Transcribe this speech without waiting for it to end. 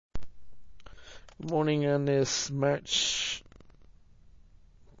Morning on this March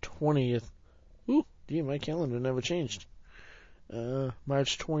 20th. Ooh, gee, my calendar never changed.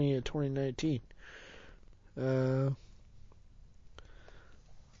 March 20th, 2019. So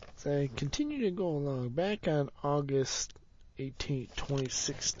I continue to go along. Back on August 18th,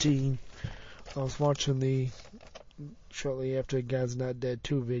 2016, I was watching shortly after God's Not Dead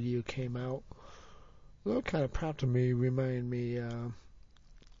 2 video came out. It kind of prompted me, reminded me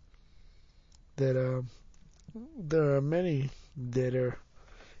that there are many that are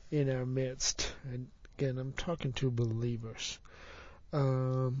in our midst. And again, I'm talking to believers.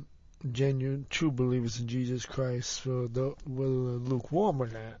 Genuine, true believers in Jesus Christ, whether lukewarm or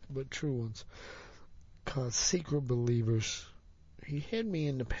not, but true ones, called secret believers. He had me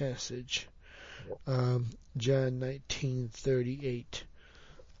in the passage, John 19:38.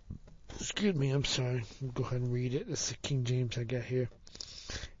 Excuse me, I'm sorry. I'll go ahead and read it. This is King James I got here.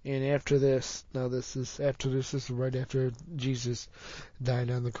 And after this, this is right after Jesus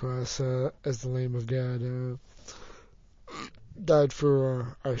died on the cross as the Lamb of God, died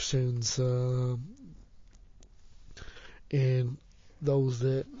for our sins, and those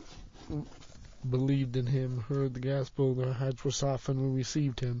that believed in Him, heard the gospel, their hearts were softened and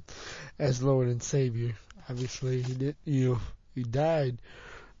received Him as Lord and Savior. Obviously, He died,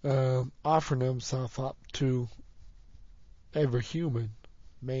 offering Himself up to every human,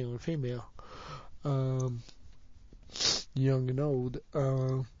 male and female, young and old,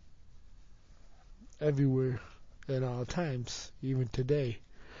 everywhere, at all times, even today.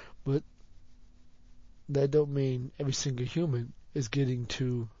 But that don't mean every single human is getting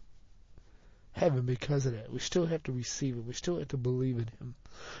to heaven because of that. We still have to receive it. We still have to believe in Him.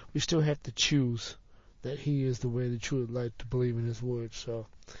 We still have to choose that He is the way, the truth, life, to believe in His word. So,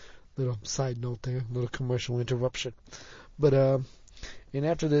 little side note there, little commercial interruption. But and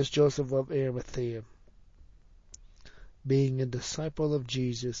after this, Joseph of Arimathea, being a disciple of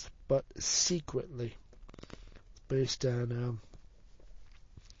Jesus, but secretly, based on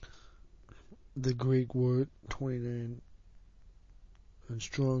the Greek word 29 and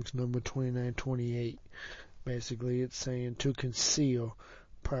Strong's number 2928. Basically, it's saying to conceal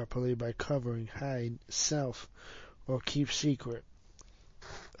properly by covering, hide, self, or keep secret.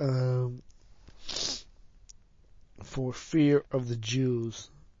 For fear of the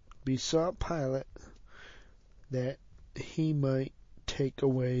Jews, besought Pilate that he might take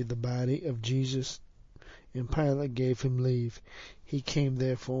away the body of Jesus, and Pilate gave him leave. He came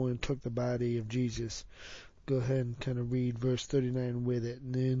therefore and took the body of Jesus. Go ahead and kind of read verse 39 with it.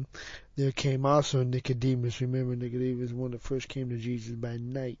 And then there came also Nicodemus. Remember, Nicodemus, one that first came to Jesus by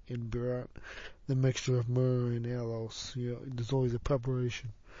night and brought the mixture of myrrh and aloes. There's always a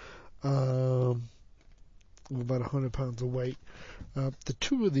preparation. About 100 pounds of weight. The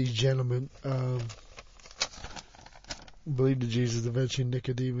two of these gentlemen believed in Jesus. Eventually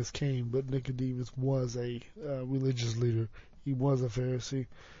Nicodemus came, but Nicodemus was a religious leader. He was a Pharisee,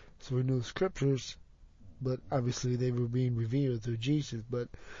 so he knew the scriptures, but obviously they were being revealed through Jesus, but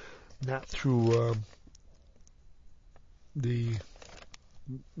not through the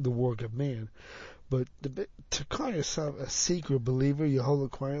work of man. But to call yourself a secret believer, you hold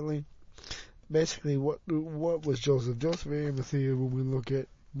it quietly. Basically, what was Joseph? Joseph of Arimathea, when we look at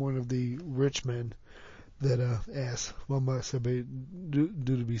one of the rich men that asked, what must I do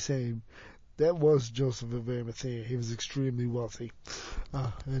to be saved? That was Joseph of Arimathea. He was extremely wealthy.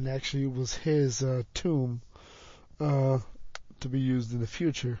 And actually it was his tomb to be used in the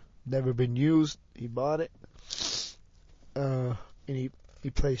future. Never been used. He bought it. And he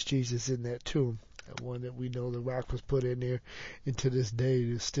placed Jesus in that tomb. That one that we know the rock was put in there. And to this day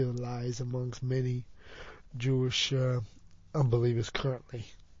it still lies amongst many Jewish unbelievers currently.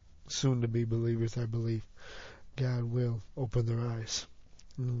 Soon to be believers, I believe. God will open their eyes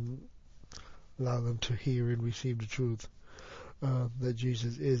and allow them to hear and receive the truth that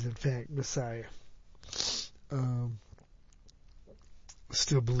Jesus is in fact Messiah.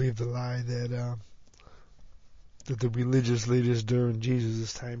 Still believe the lie that the religious leaders during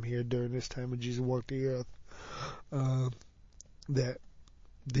Jesus' time here, during this time when Jesus walked the earth, that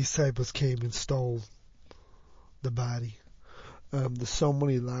disciples came and stole the body. There's so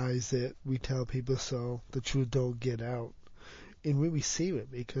many lies that we tell people so the truth don't get out. And we receive it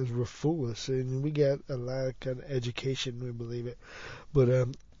because we're foolish and we get a lot of kind of education, we believe it. But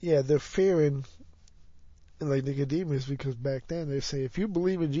they're fearing, like Nicodemus, because back then they say if you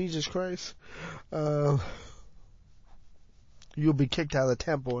believe in Jesus Christ, you'll be kicked out of the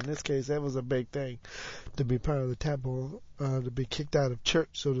temple. In this case, that was a big thing, to be part of the temple, to be kicked out of church,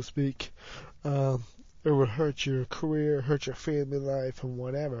 so to speak. It would hurt your career, hurt your family life, and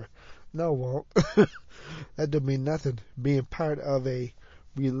whatever. No, it won't. That don't mean nothing. Being part of a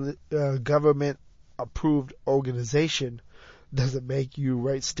government-approved organization doesn't make you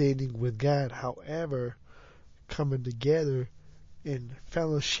right standing with God. However, coming together and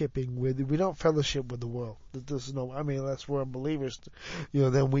fellowshipping we don't fellowship with the world. There's no, I mean, unless we're believers,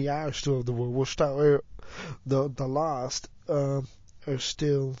 then we are still of the world. The lost are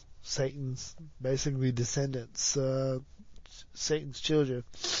still Satan's basically descendants, Satan's children.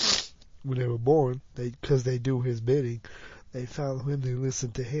 When they were born, because they do his bidding, they follow him, they listen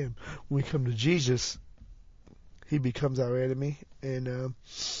to him. When we come to Jesus, he becomes our enemy, and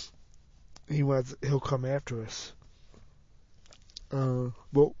he'll come after us.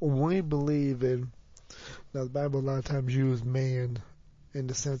 But when we believe in, now the Bible a lot of times uses man in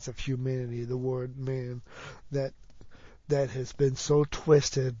the sense of humanity, the word man, that has been so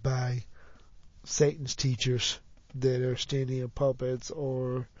twisted by Satan's teachers that are standing in pulpits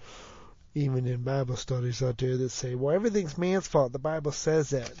or even in Bible studies out there that say, well, everything's man's fault. The Bible says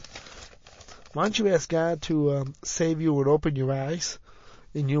that. Why don't you ask God to save you and open your eyes?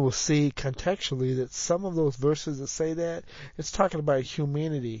 And you will see contextually that some of those verses that say that, it's talking about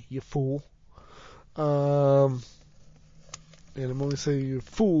humanity, you fool. And I'm only saying you're a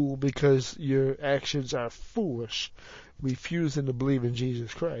fool because your actions are foolish, refusing to believe in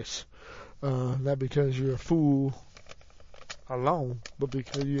Jesus Christ. Not because you're a fool alone, but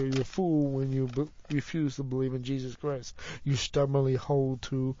because you're a fool when you refuse to believe in Jesus Christ. You stubbornly hold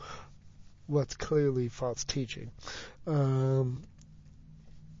to what's clearly false teaching.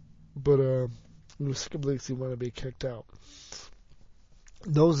 But the skeptics who want to be kicked out.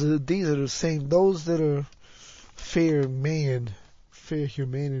 These are the same. Those that are fear man, fear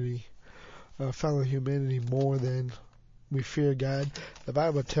humanity, follow humanity more than we fear God. The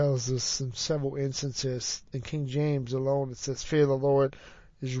Bible tells us in several instances. In King James alone, it says, "Fear the Lord"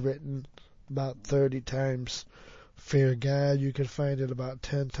 is written about 30 times. Fear God, you can find it about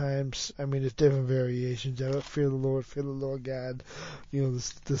 10 times. I mean, there's different variations of it. Fear the Lord God.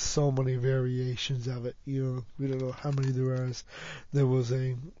 There's so many variations of it. We don't know how many there are. There was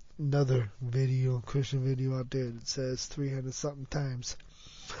another Christian video out there that says 300 something times.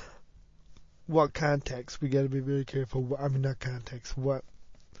 What context? We got to be very careful. I mean, not context. What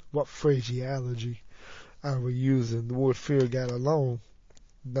phraseology are we using? The word fear God alone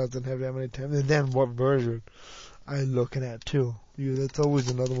doesn't have that many times. And then what version I'm looking at too. That's always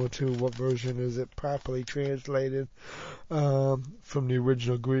another one too. What version is it properly translated from the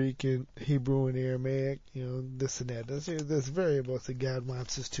original Greek and Hebrew and Aramaic? This and that. There's variables that God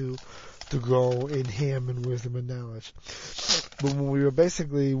wants us to grow in Him in wisdom and knowledge. But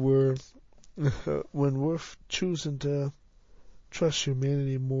when we're choosing to trust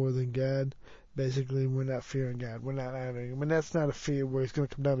humanity more than God, basically, we're not fearing God. We're not honoring Him. And that's not a fear where He's going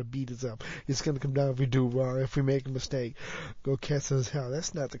to come down and beat us up. It's going to come down if we do wrong, if we make a mistake, go cast us hell.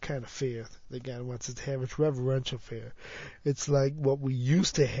 That's not the kind of fear that God wants us to have. It's reverential fear. It's like what we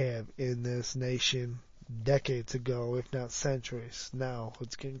used to have in this nation decades ago, if not centuries. Now,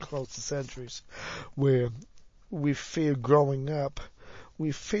 it's getting close to centuries, where we fear growing up.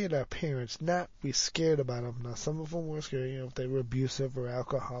 We feared our parents, not we scared about them. Now, some of them were scared, if they were abusive or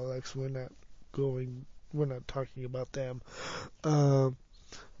alcoholics. We're not talking about them, but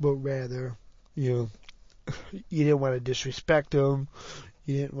rather, you didn't want to disrespect them,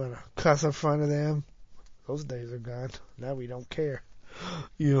 you didn't want to cuss in front of them. Those days are gone. Now we don't care.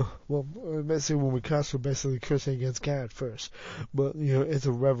 Basically when we cuss, we're basically cursing against God first. But, it's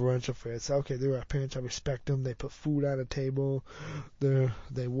a reverential fear. It's okay, they're our parents, I respect them, they put food on the table,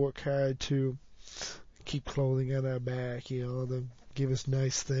 they work hard to keep clothing on our back, they give us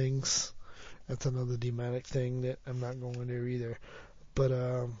nice things. That's another demonic thing that I'm not going there either. But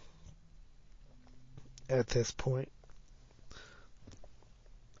at this point.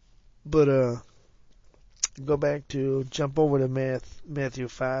 But jump over to Matthew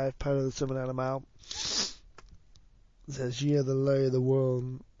 5, part of the Sermon on the Mount. It says, "Ye are the light of the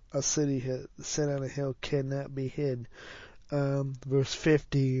world. A city set on a hill cannot be hid." Verse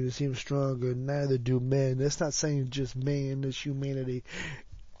 15 is even stronger. "Neither do men." That's not saying just man, it's humanity.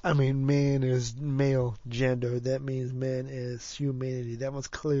 I mean, man is male gender. That means man is humanity. That one's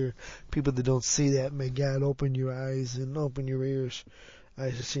clear. People that don't see that, may God open your eyes and open your ears.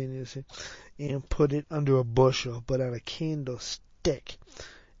 Eyes to see and see. "And put it under a bushel, but on a candlestick,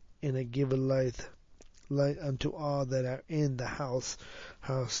 and it giveth light unto all that are in the house."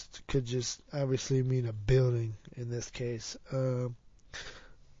 House could just obviously mean a building in this case.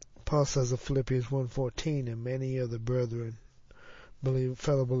 Paul says in Philippians 1:14, "And many of the brethren,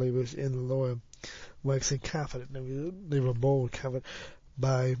 fellow believers in the Lord, waxing confident." They were bold, confident.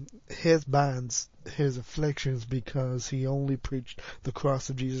 by his bonds, his afflictions, because he only preached the cross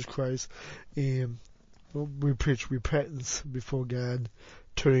of Jesus Christ. And we preach repentance before God,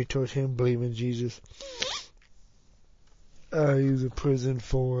 turning towards him, believing in Jesus. He was in prison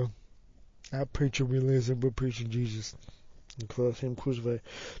for not preaching religion, but preaching Jesus and cross him crucified,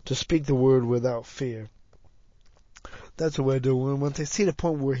 to speak the word without fear. That's what I do. Once I see the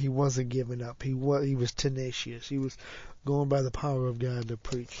point where he wasn't giving up, he was tenacious. He was going by the power of God to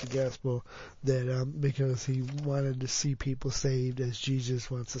preach the gospel, that because he wanted to see people saved as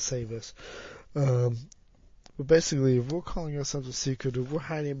Jesus wants to save us. But basically, if we're calling ourselves a secret, we're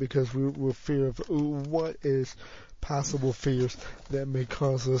hiding because we're fear of what is possible fears that may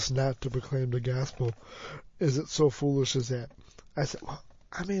cause us not to proclaim the gospel. Is it so foolish as that? I said, well,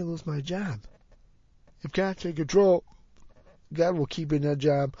 I may lose my job. If God take control, God will keep you in that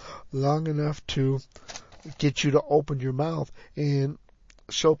job long enough to get you to open your mouth and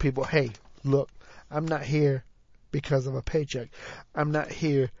show people, hey, look, I'm not here because of a paycheck. I'm not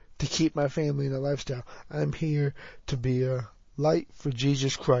here to keep my family in a lifestyle. I'm here to be a light for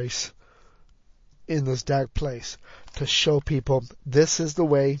Jesus Christ in this dark place, to show people this is the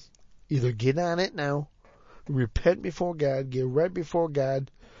way. Either get on it now, repent before God, get right before God.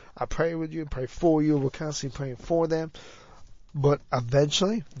 I pray with you, pray for you. We're constantly praying for them. But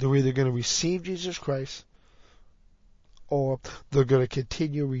eventually, they're either going to receive Jesus Christ or they're going to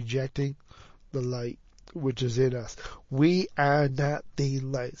continue rejecting the light which is in us. We are not the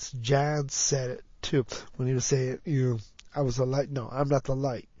lights. John said it too when he was saying, I was the light. No, I'm not the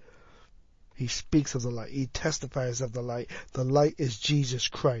light. He speaks of the light. He testifies of the light. The light is Jesus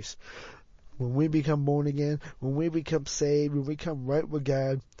Christ. When we become born again, when we become saved, when we come right with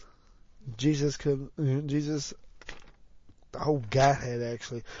God, Jesus, the whole Godhead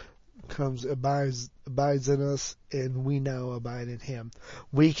actually abides in us, and we now abide in him.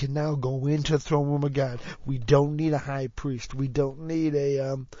 We can now go into the throne room of God. We don't need a high priest. We don't need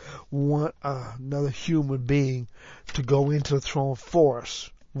another human being to go into the throne for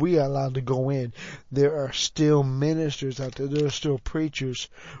us. We are allowed to go in. There are still ministers out there. There are still preachers,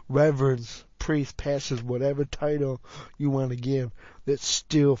 reverends, priests, pastors, whatever title you want to give, that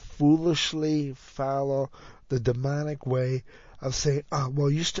still foolishly follow the demonic way of saying,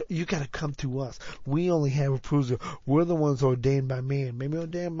 you got to come to us. We only have a bruiser. We're the ones ordained by man. Maybe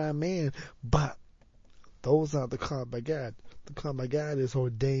ordained by man, but those aren't the called by God. The called by God is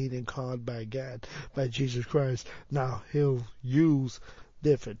ordained and called by God, by Jesus Christ. Now, he'll use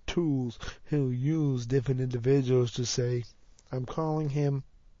different tools. He'll use different individuals to say, I'm calling him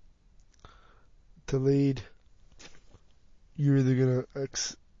to lead. You're either going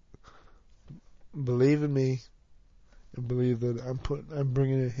to believe in me and believe that I'm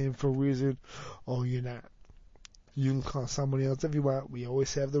bringing him for a reason, or you're not. You can call somebody else if you want. We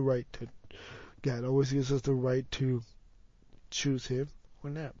always have the right to. God always gives us the right to choose him or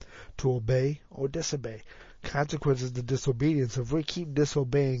not, to obey or disobey. Consequences to disobedience. If we keep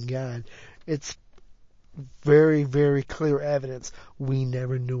disobeying God, it's very, very clear evidence we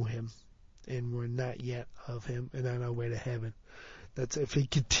never knew him, and we're not yet of him and on our way to heaven. That's if we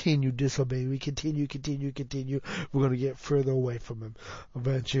continue disobeying, we continue, we're going to get further away from him.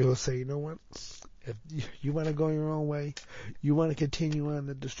 Eventually he'll say, you know what? If you want to go your own way, you want to continue on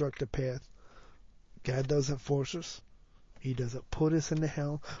the destructive path, God doesn't force us. He doesn't put us into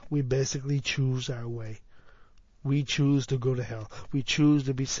hell. We basically choose our way. We choose to go to hell. We choose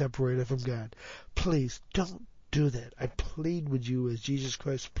to be separated from God. Please don't do that. I plead with you as Jesus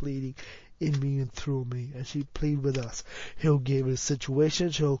Christ pleading in me and through me, as he plead with us. He'll give us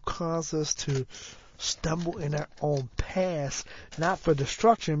situations. He'll cause us to stumble in our own path, not for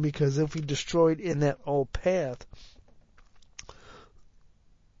destruction, because if we destroyed in that old path,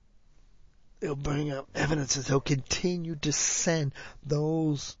 he'll bring up evidences. He'll continue to send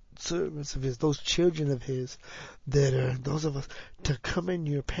those servants of his, those children of his, that are those of us, to come in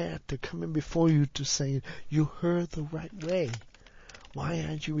your path, to come in before you, to say, you heard the right way. Why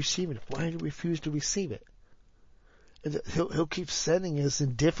aren't you receiving it? Why do you refuse to receive it? He'll keep sending us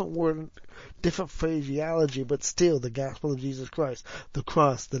in different word, different phraseology, but still the gospel of Jesus Christ, the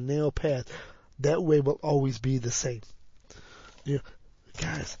cross, the nail path, that way will always be the same.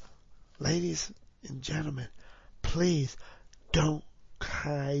 Guys, ladies and gentlemen, please don't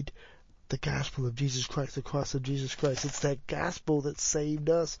hide the gospel of Jesus Christ, the cross of Jesus Christ. It's that gospel that saved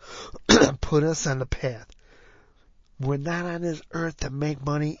us, put us on the path. We're not on this earth to make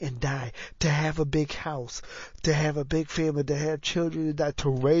money and die, to have a big house, to have a big family, to have children and die, to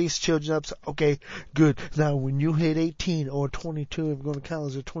raise children up. So, okay, good. Now, when you hit 18 or 22, if you're going to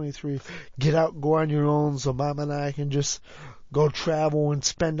college or 23, get out, go on your own so Mom and I can just go travel and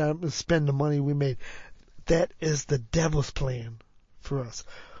spend the money we made. That is the devil's plan for us.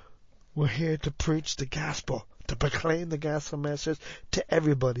 We're here to preach the gospel, to proclaim the gospel message to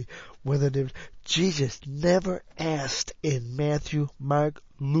everybody. Jesus never asked in Matthew, Mark,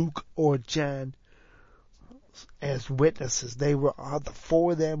 Luke, or John as witnesses. The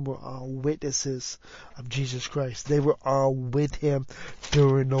four of them were all witnesses of Jesus Christ. They were all with him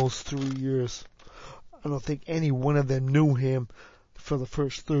during those 3 years. I don't think any one of them knew him for the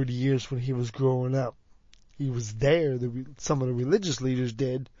first 30 years when he was growing up. He was there. Some of the religious leaders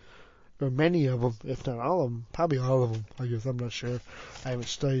did. Or many of them, if not all of them, probably all of them, I guess, I'm not sure. I haven't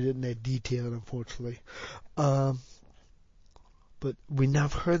studied it in that detail, unfortunately. But we now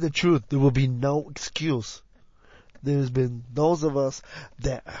have heard the truth. There will be no excuse. There's been those of us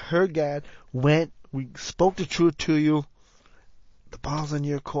that heard God, we spoke the truth to you. The ball's in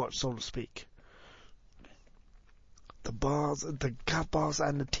your court, so to speak. The golf ball's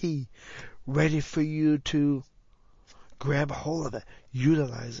on the tee, ready for you to grab a hold of it,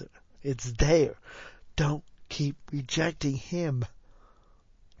 utilize it. It's there. Don't keep rejecting him.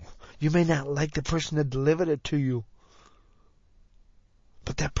 You may not like the person that delivered it to you,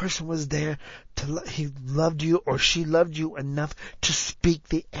 but that person was there he loved you or she loved you enough to speak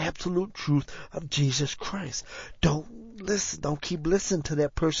the absolute truth of Jesus Christ. Don't keep listening to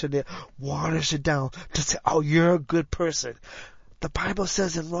that person that waters it down to say, oh, you're a good person. The Bible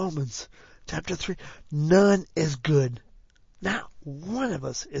says in Romans chapter 3, none is good. Not one of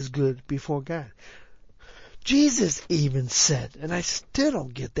us is good before God. Jesus even said, and I still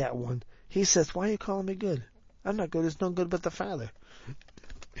don't get that one, he says, why are you calling me good? I'm not good. There's no good but the Father.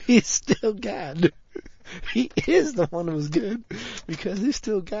 He's still God. He is the one who was good because he's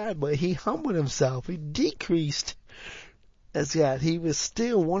still God, but he humbled himself. He decreased as God. He was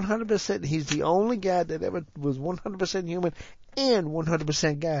still 100%. He's the only God that ever was 100% human and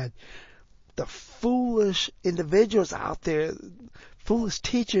 100% God. The foolish individuals out there, foolish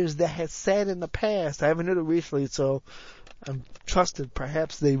teachers that had said in the past, I haven't heard it recently, so I'm trusted,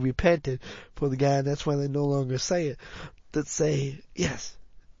 perhaps they repented for the guy, and that's why they no longer say it, that say, yes,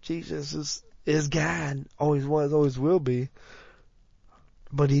 Jesus is God, always was, always will be,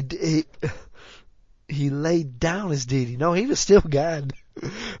 but he laid down his deity. No, he was still God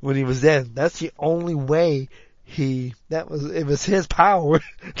when he was dead. That's the only way it was his power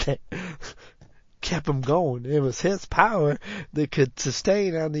that kept him going. It was his power that could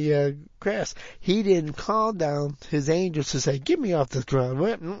sustain on the grass. He didn't call down his angels to say, get me off this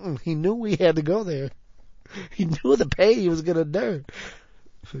ground. He knew he had to go there. He knew the pain he was going to endure.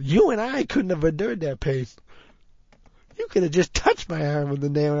 You and I couldn't have endured that pain. You could have just touched my arm with the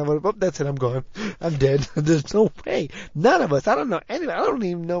nail and I would have, that's it, I'm gone. I'm dead. There's no way. None of us. I don't know anybody. I don't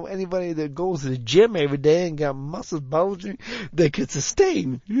even know anybody that goes to the gym every day and got muscles bulging that could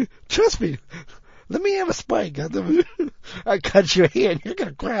sustain. Trust me. Let me have a spike. I cut your hand. You're going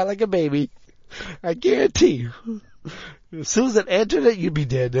to cry like a baby. I guarantee you. As soon as it entered it, you'd be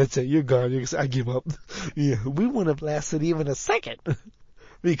dead. That's it. You're gone. I give up. Yeah, we wouldn't have lasted even a second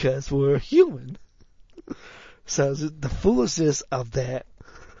because we're human. So the foolishness of that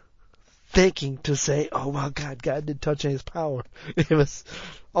thinking to say, oh, well, God didn't touch his power. It was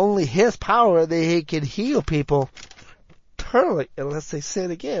only his power that he could heal people eternally unless they sin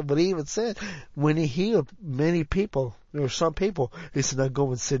again. But he even said when he healed many people, there were some people, he said, now go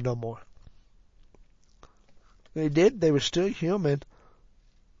and sin no more. They did. They were still human.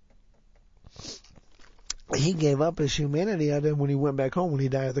 He gave up his humanity out there when he went back home. When he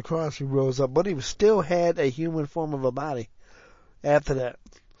died at the cross, he rose up. But he still had a human form of a body after that.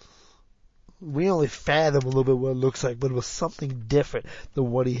 We only fathom a little bit what it looks like, but it was something different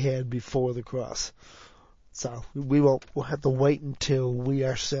than what he had before the cross. So we'll have to wait until we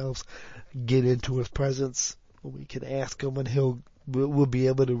ourselves get into his presence. We can ask him and we'll be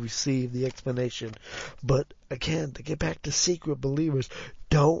able to receive the explanation. But again, to get back to secret believers,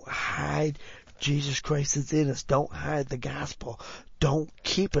 don't hide Jesus Christ is in us. Don't hide the gospel. Don't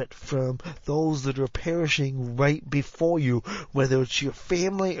keep it from those that are perishing right before you, whether it's your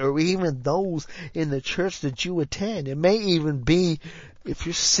family or even those in the church that you attend. It may even be if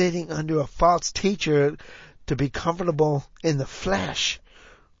you're sitting under a false teacher to be comfortable in the flesh.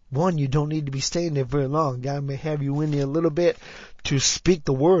 One, you don't need to be staying there very long. God may have you in there a little bit to speak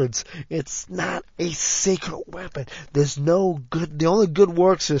the words. It's not a secret weapon. There's no good. The only good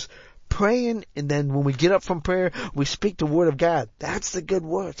works is praying, and then when we get up from prayer, we speak the word of God. That's the good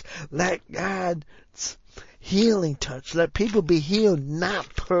words. Let God's healing touch. Let people be healed,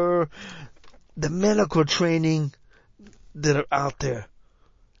 not per the medical training that are out there.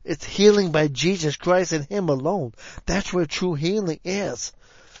 It's healing by Jesus Christ and Him alone. That's where true healing is.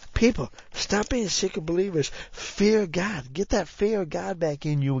 People, stop being secret believers. Fear God. Get that fear of God back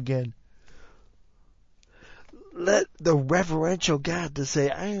in you again. Let the reverential God to say,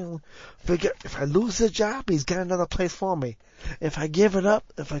 I don't forget, if I lose the job, He's got another place for me. If I give it up,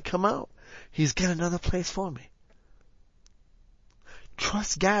 if I come out, He's got another place for me.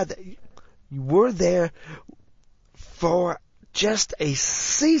 Trust God that you were there for just a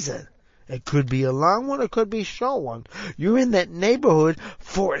season. It could be a long one, it could be a short one. You're in that neighborhood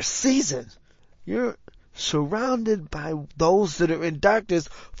for a season. You're surrounded by those that are in darkness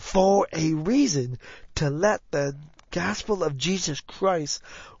for a reason, to let the gospel of Jesus Christ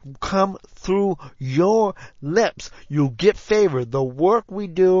come through your lips. You'll get favor. The work we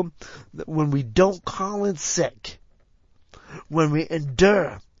do when we don't call in sick, when we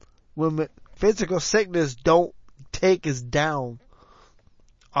endure, when physical sickness don't take us down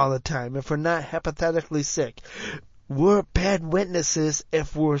all the time. If we're not hypothetically sick, we're bad witnesses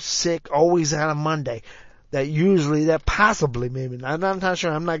if we're sick always on a Monday. That possibly, maybe. I'm not sure.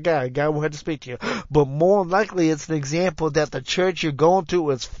 I'm not God. God will have to speak to you. But more likely, it's an example that the church you're going to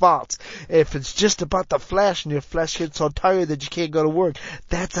is false. If it's just about the flesh and your flesh gets so tired that you can't go to work,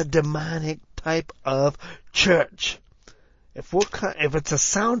 that's a demonic type of church. If it's a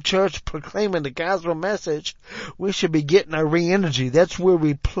sound church proclaiming the gospel message, we should be getting our re-energy. That's where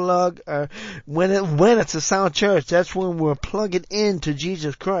we plug when it's a sound church, that's when we're plugging into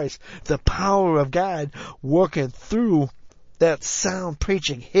Jesus Christ, the power of God working through that sound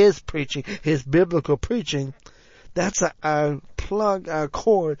preaching, His biblical preaching. That's our plug, our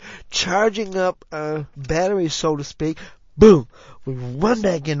cord, charging up our battery, so to speak. Boom! We run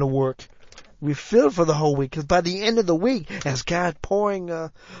back into work. We feel for the whole week, because by the end of the week, as God pouring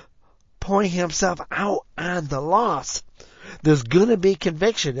Himself out on the lost, there's gonna be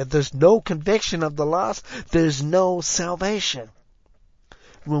conviction. If there's no conviction of the lost, there's no salvation.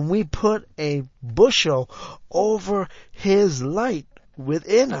 When we put a bushel over His light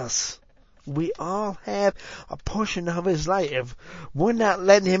within us, we all have a portion of His light. If we're not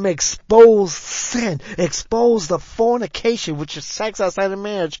letting Him expose sin, expose the fornication, which is sex outside of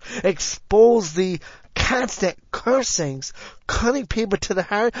marriage, expose the constant cursings, cutting people to the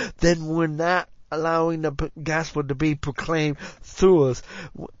heart, then we're not allowing the gospel to be proclaimed through us.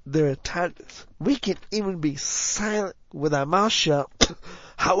 There are times we can even be silent with our mouth shut.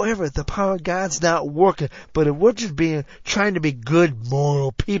 However, the power of God's not working. But if we're just trying to be good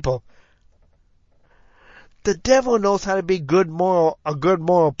moral people, the devil knows how to be a good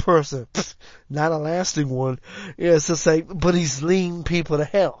moral person. Not a lasting one. It's just like, but he's leading people to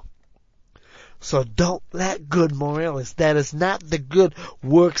hell. So don't let good moralities, that is not the good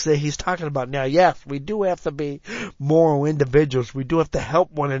works that he's talking about. Now, yes, we do have to be moral individuals. We do have to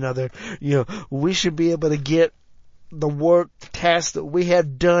help one another. We should be able to get the work tasks that we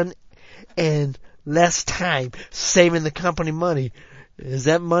have done in less time, saving the company money. Is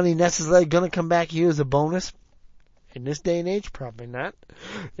that money necessarily going to come back to you as a bonus? In this day and age, probably not.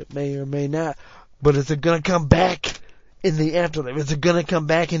 It may or may not. But is it going to come back in the afterlife? Is it going to come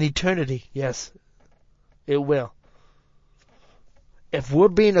back in eternity? Yes, it will. If we're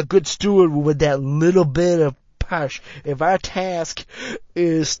being a good steward with that little bit of push, if our task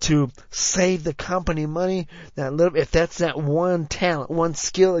is to save the company money, if that's that one talent, one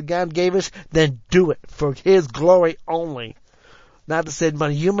skill that God gave us, then do it for His glory only. Not to say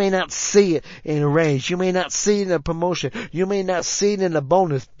money. You may not see it in a raise. You may not see it in a promotion. You may not see it in a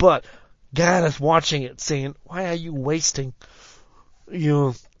bonus. But God is watching it, saying, "Why are you wasting,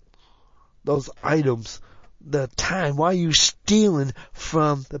 those items, the time? Why are you stealing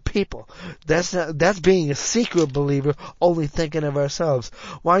from the people?" That's being a secret believer, only thinking of ourselves.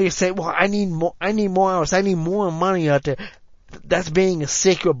 Why you say, "Well, I need more hours. I need more money out there." That's being a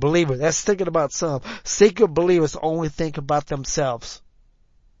secret believer. That's thinking about some. Secret believers only think about themselves.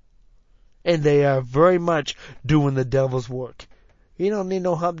 And they are very much doing the devil's work. He don't need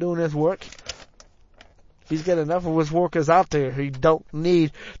no help doing his work. He's got enough of his workers out there. He don't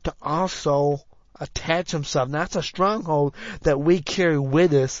need to also attach himself. And that's a stronghold that we carry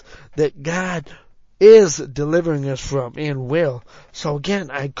with us, that God is delivering us from and will. So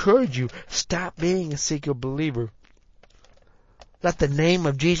again, I encourage you, stop being a secret believer. Let the name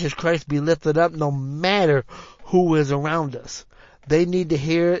of Jesus Christ be lifted up no matter who is around us. They need to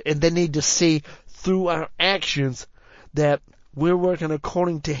hear it, and they need to see through our actions that We're working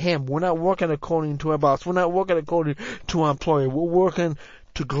according to Him. We're not working according to our boss. We're not working according to our employer. We're working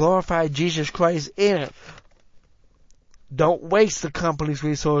to glorify Jesus Christ in it. Don't waste the company's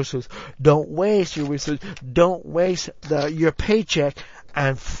resources. Don't waste your resources. Don't waste your paycheck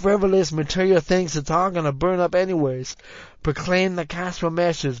on frivolous material things that's all going to burn up anyways. Proclaim the gospel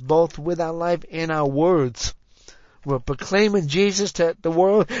message both with our life and our words. We're proclaiming Jesus to the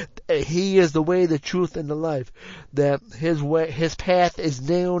world. He is the way, the truth, and the life. That His path is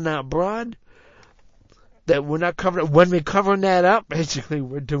narrow, not broad. That we're not covering. When we're covering that up, basically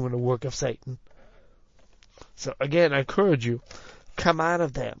we're doing the work of Satan. So again, I encourage you, come out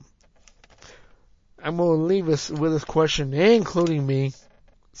of that. I'm going to leave us with this question, including me.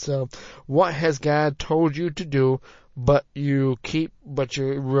 So, what has God told you to do, but you're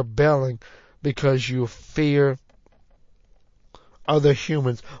rebelling because you fear other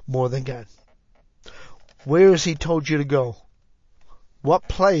humans more than God? Where has He told you to go? What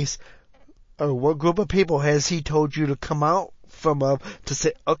place or what group of people has He told you to come out from to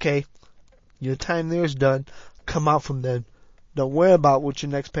say, okay, your time there is done, come out from then. Don't worry about what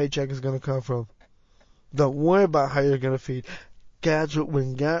your next paycheck is going to come from. Don't worry about how you're going to feed.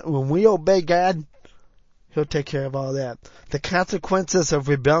 When we obey God, He'll take care of all that. The consequences of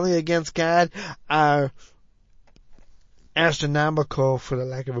rebelling against God are astronomical, for the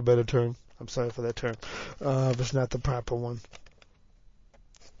lack of a better term. I'm sorry for that term. It's not the proper one.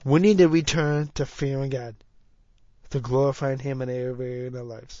 We need to return to fearing God, to glorifying Him in every area of our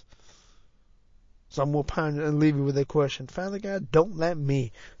lives. So I'm going to ponder and leave you with a question. Father God, don't let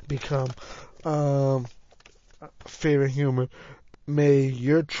me become fearing human. May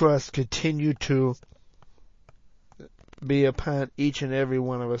your trust continue to be upon each and every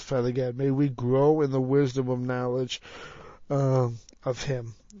one of us, Father God. May we grow in the wisdom of knowledge of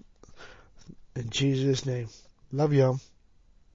Him. In Jesus' name. Love y'all.